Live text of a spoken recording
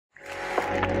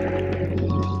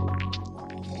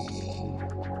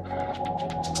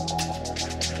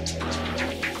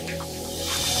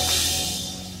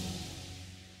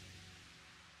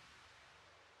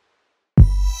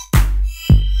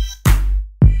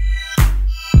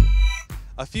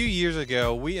A few years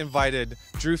ago, we invited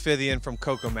Drew Phythian from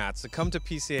Coco Mats to come to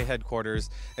PCA headquarters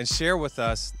and share with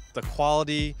us the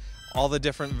quality, all the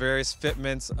different various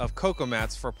fitments of Coco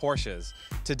Mats for Porsches.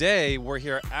 Today, we're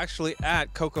here actually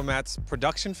at Coco Mats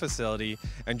production facility,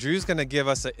 and Drew's gonna give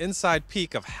us an inside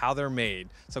peek of how they're made.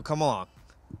 So come along.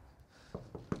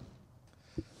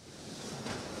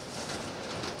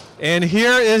 And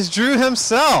here is Drew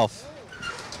himself.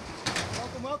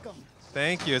 Welcome.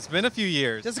 Thank you. It's been a few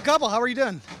years. Just a couple. How are you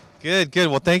doing? Good, good.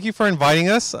 Well, thank you for inviting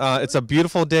us. It's a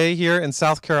beautiful day here in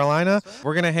South Carolina. Right.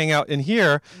 We're going to hang out in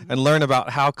here and learn about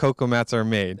how Coco Mats are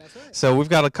made. That's right. So we've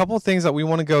got a couple of things that we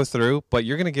want to go through, but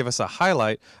you're going to give us a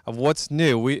highlight of what's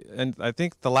new. And I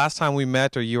think the last time we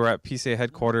met, or you were at PCA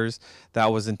headquarters,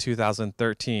 that was in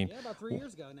 2013. Yeah, about 3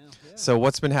 years ago now. Yeah. So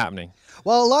what's been happening?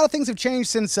 Well, a lot of things have changed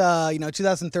since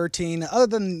 2013. Other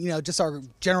than just our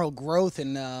general growth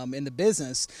in the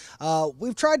business,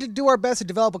 we've tried to do our best to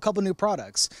develop a couple new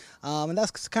products, and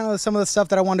that's kind of some of the stuff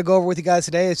that I wanted to go over with you guys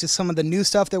today. It's just some of the new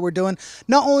stuff that we're doing,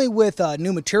 not only with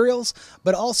new materials,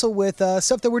 but also with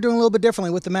stuff that we're doing a little bit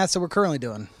differently with the mats that we're currently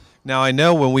doing. Now, I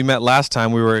know when we met last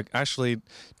time, we were actually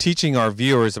teaching our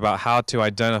viewers about how to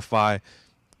identify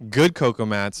good Coco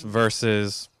Mats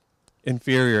versus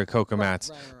inferior Coco Mats.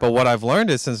 Right. But what I've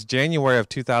learned is since January of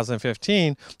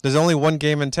 2015, there's only one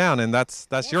game in town, and that's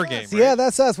your game, right? Yeah,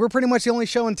 that's us. We're pretty much the only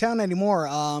show in town anymore.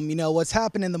 What's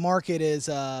happened in the market is,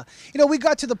 we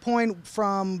got to the point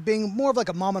from being more of like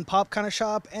a mom and pop kind of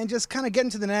shop and just kind of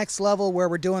getting to the next level where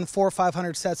we're doing 400 or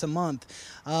 500 sets a month.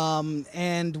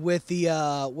 And with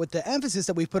the emphasis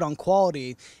that we put on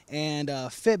quality and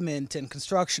fitment and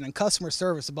construction and customer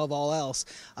service above all else,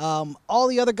 all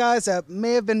the other guys that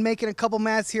may have been making a couple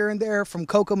mats here and there from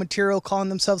Coco material, calling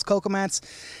themselves Coco Mats,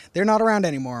 they're not around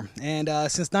anymore. And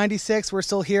since '96, we're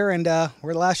still here, and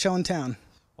we're the last show in town.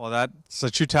 Well, that's a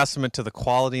true testament to the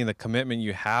quality and the commitment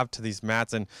you have to these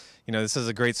mats. And, this is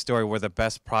a great story where the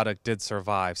best product did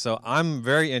survive. So I'm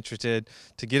very interested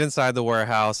to get inside the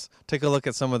warehouse, take a look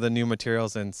at some of the new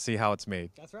materials, and see how it's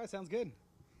made. That's right. Sounds good.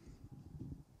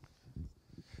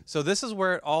 So this is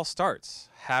where it all starts,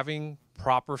 having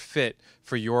proper fit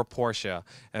for your Porsche.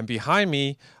 And behind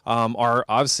me are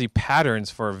obviously patterns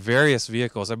for various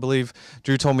vehicles. I believe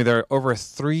Drew told me there are over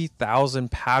 3,000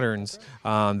 patterns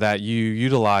that you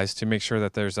utilize to make sure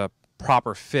that there's a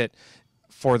proper fit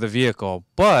for the vehicle.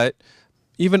 But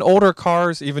even older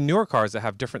cars, even newer cars that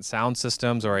have different sound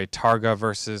systems or a Targa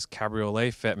versus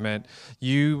Cabriolet fitment,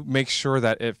 you make sure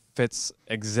that it fits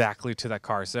exactly to that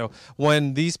car. So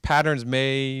when these patterns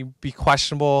may be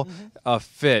questionable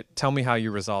fit, tell me how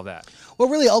you resolve that. Well,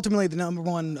 really, ultimately, the number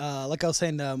one, like I was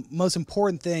saying, the most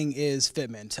important thing is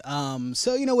fitment.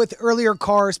 With earlier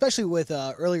cars, especially with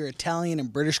earlier Italian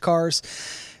and British cars,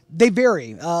 they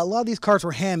vary. A lot of these cars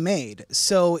were handmade.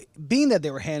 So being that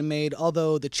they were handmade,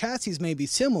 although the chassis may be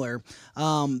similar,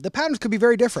 the patterns could be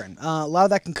very different. A lot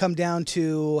of that can come down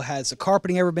to, has the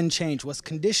carpeting ever been changed? What's the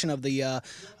condition of the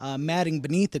matting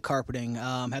beneath the carpeting?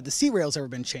 Have the seat rails ever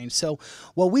been changed? So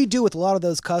what we do with a lot of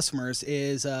those customers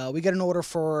is we get an order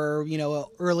for, an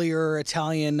earlier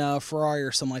Italian Ferrari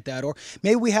or something like that. Or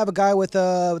maybe we have a guy with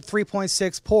a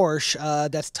 3.6 Porsche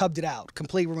that's tubbed it out,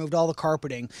 completely removed all the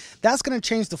carpeting. That's going to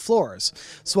change the floors.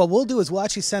 So what we'll do is we'll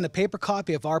actually send a paper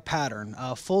copy of our pattern,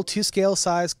 a full 2-scale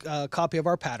size copy of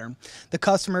our pattern. The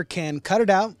customer can cut it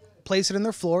out, place it in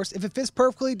their floors. If it fits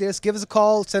perfectly, just give us a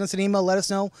call, send us an email, let us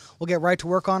know. We'll get right to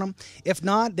work on them. If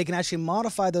not, they can actually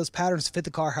modify those patterns to fit the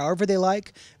car however they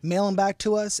like, mail them back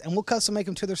to us, and we'll custom make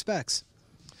them to their specs.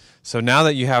 So now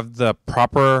that you have the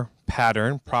proper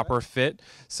pattern, proper fit,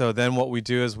 so then what we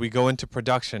do is we go into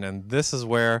production, and this is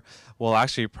where we'll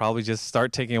actually probably just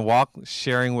start taking a walk,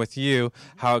 sharing with you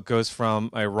how it goes from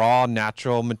a raw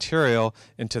natural material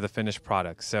into the finished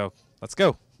product. So let's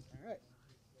go. All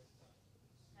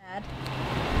right.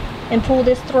 And pull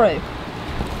this through,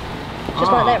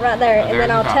 just like that right there, and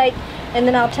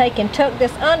then I'll take and tuck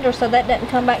this under so that doesn't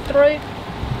come back through,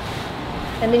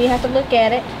 and then you have to look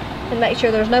at it and make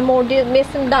sure there's no more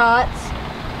missing dots.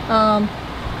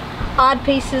 Odd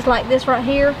pieces like this right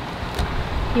here,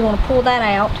 you want to pull that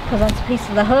out because that's a piece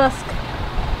of the husk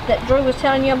that Drew was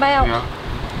telling you about.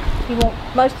 Yeah. You want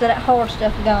most of that hard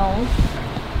stuff gone.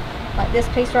 Like this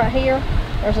piece right here,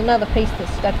 there's another piece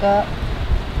that's stuck up.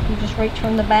 You just reach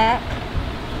from the back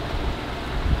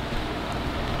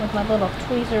with my little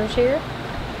tweezers here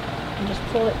and just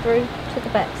pull it through to the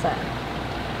back side.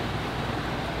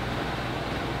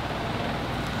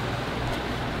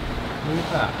 Look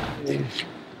at that.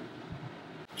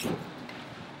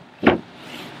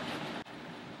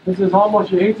 This is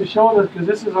almost, you hate to show this because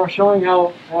this is our showing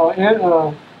how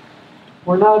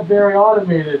we're not very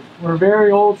automated. We're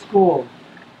very old school.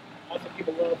 That's what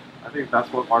people love. I think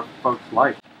that's what our folks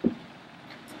like.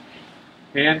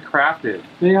 Handcrafted.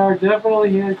 They are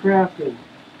definitely handcrafted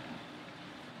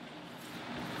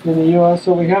in the U.S.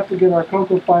 So we have to get our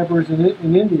cocoa fibers in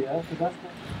India. So that's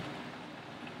not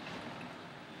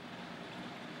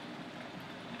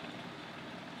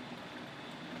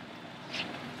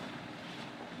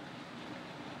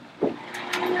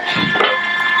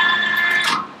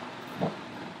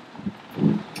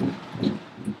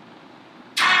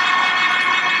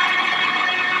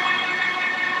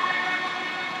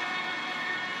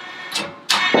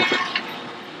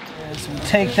So we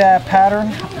take that pattern,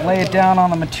 lay it down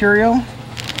on the material,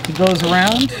 it goes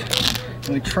around, and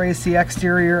we trace the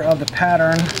exterior of the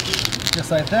pattern,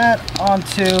 just like that,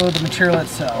 onto the material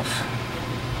itself.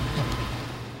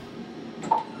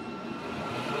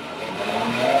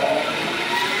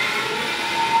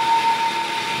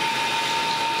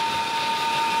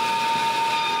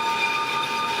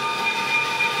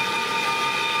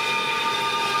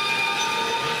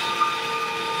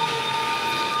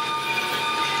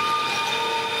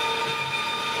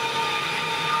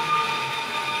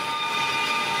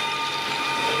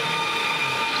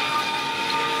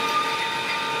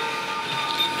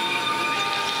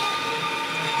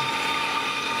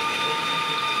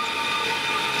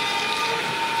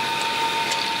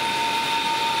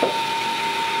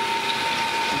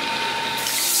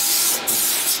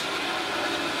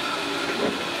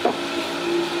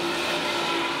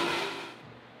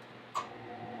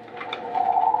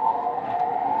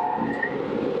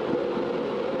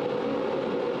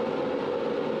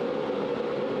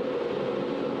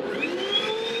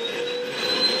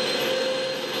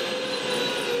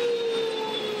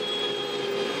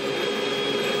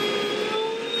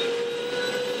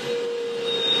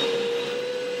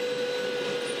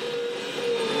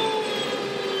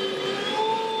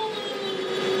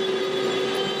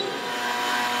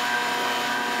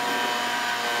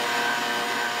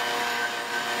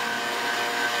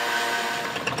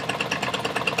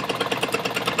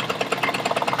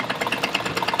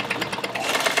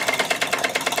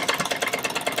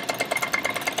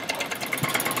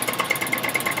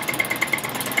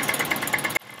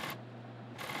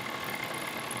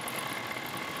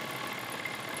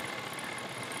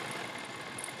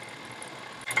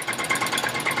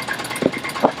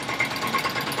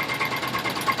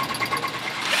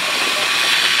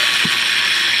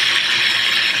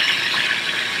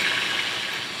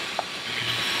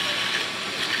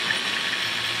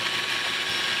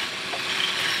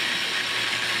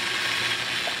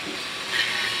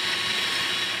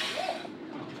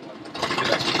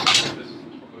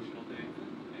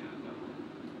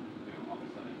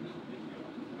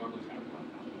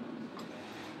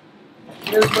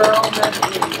 Here's where all meant to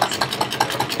be.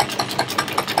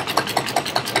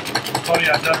 Oh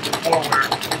yeah, I've done it before where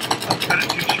I cut it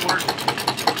too short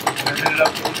and I ended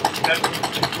up too short.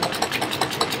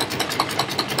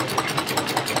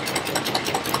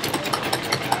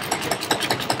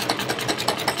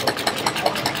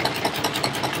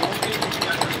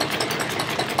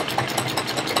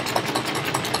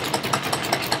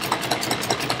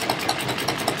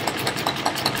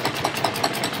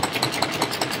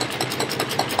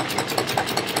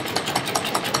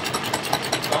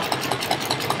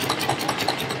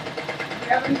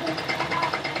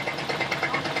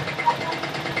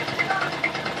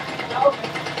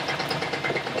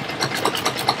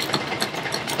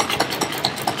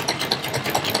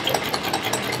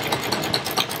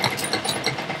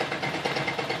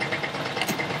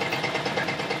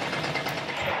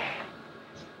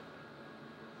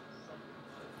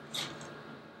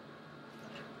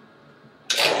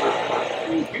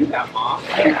 Do that, Mom.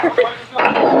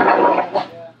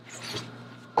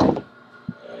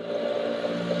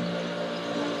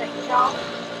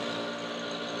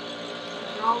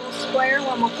 Draw a little square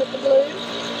where I'm going to put the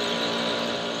glue.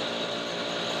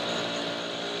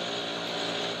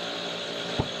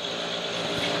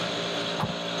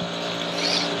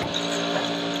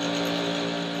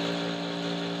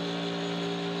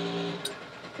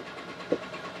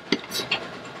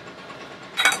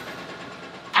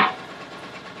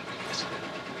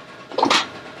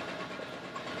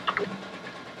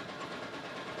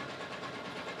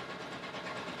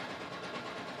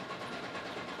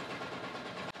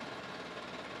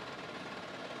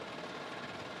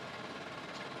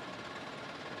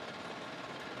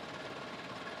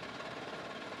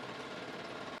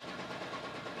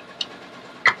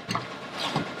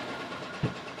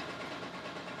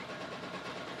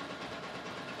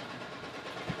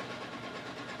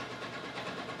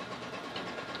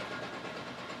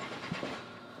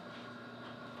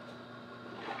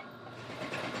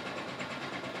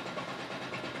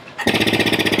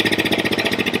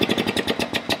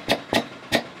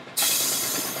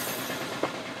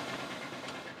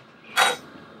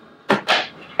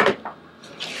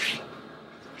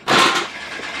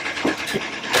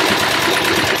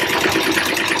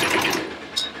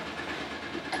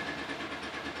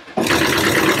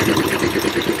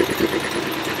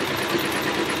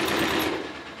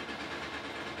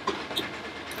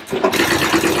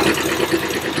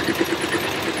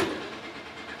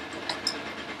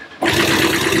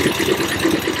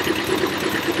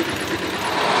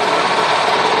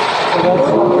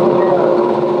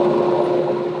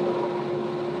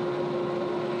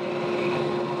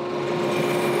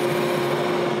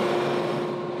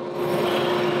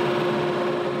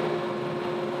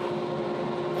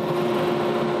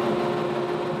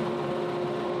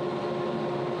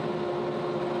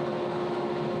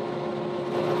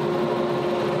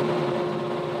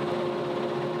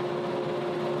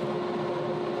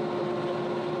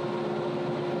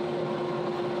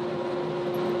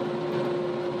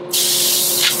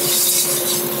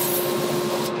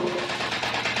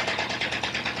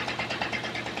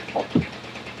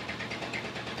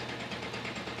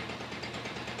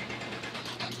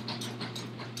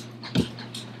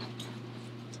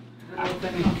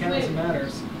 counts and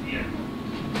matters. Yeah.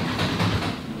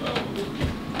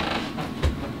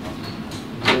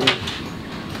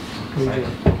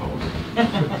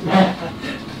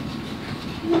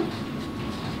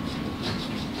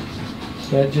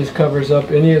 That just covers up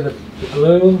any of the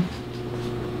glue.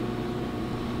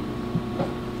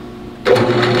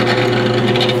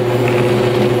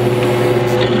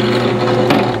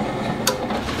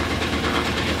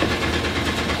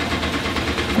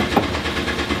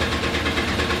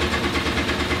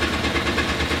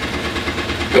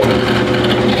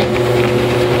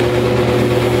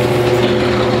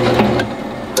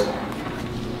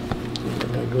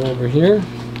 Go over here.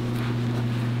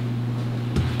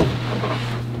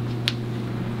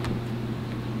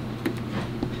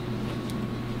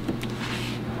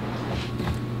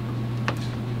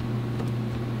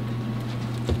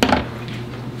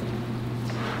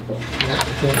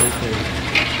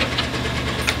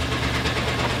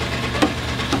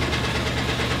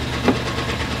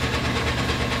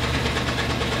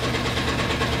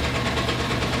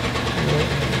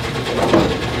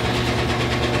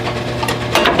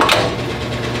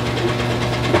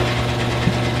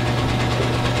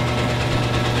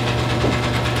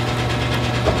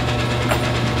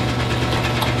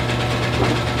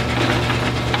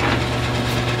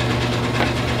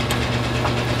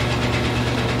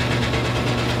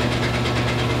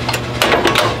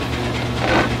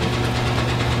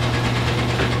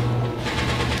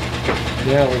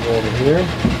 Now we go over here.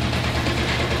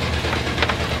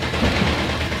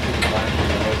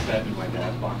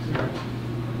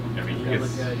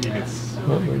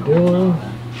 What we're doing.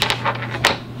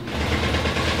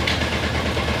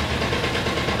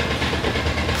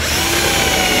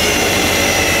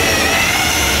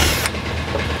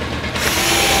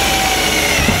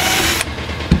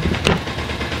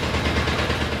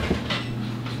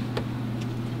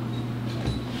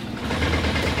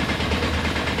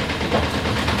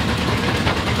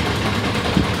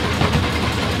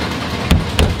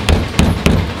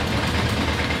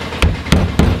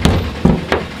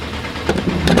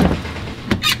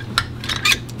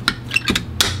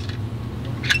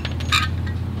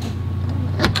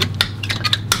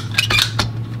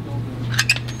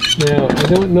 Now, I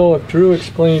don't know if Drew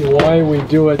explained why we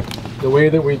do it the way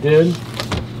that we did.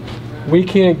 We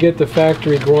can't get the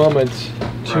factory grommets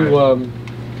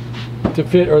to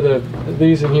fit, or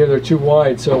these in here, they're too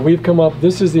wide. So we've come up,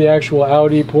 this is the actual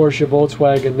Audi, Porsche,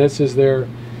 Volkswagen, this is their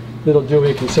little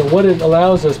doohickey. So what it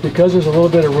allows us, because there's a little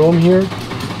bit of room here,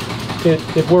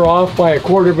 if we're off by a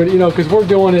quarter, but you know, because we're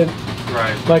doing it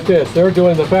like this. They're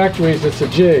doing the factories, it's a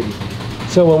jig.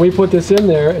 So when we put this in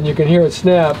there, and you can hear it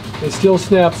snap, it still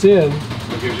snaps in.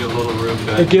 It gives you a little room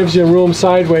to... It gives you room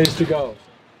sideways to go.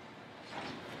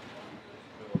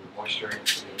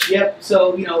 Yep,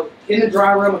 so, you know, in the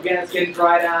dry room, again, it's getting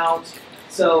dried out.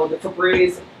 So the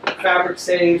Febreze, fabric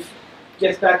safe,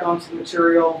 gets back onto the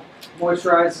material,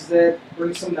 moisturizes it,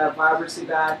 brings some of that vibrancy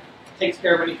back, takes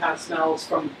care of any kind of smells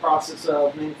from the process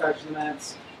of manufacturing the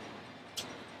mats.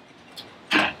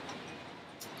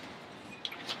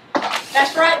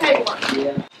 That's right, paperwork.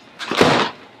 Yeah.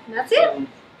 And that's it.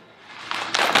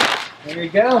 There you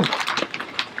go.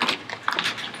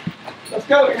 Let's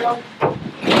go, you know.